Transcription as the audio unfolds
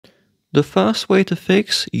The first way to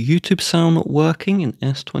fix YouTube sound not working in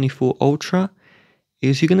S24 Ultra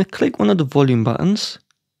is you're going to click one of the volume buttons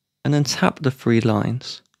and then tap the three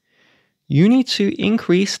lines. You need to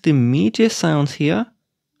increase the media sound here,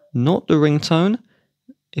 not the ringtone.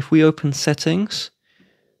 If we open settings,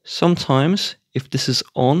 sometimes if this is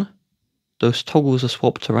on, those toggles are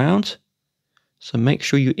swapped around. So make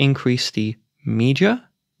sure you increase the media,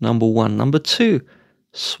 number one. Number two,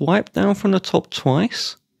 swipe down from the top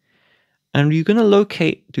twice, and you're going to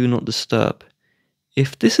locate Do Not Disturb.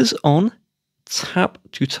 If this is on, tap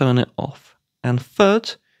to turn it off. And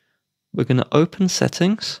third, we're going to open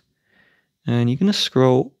settings, and you're going to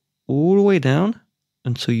scroll all the way down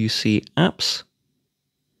until you see apps.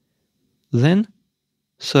 Then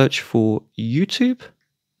search for YouTube.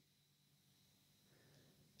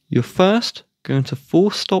 You're first going to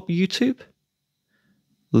full stop YouTube.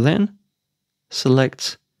 Then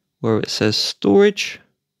select where it says storage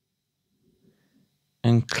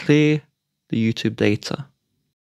and clear the YouTube data.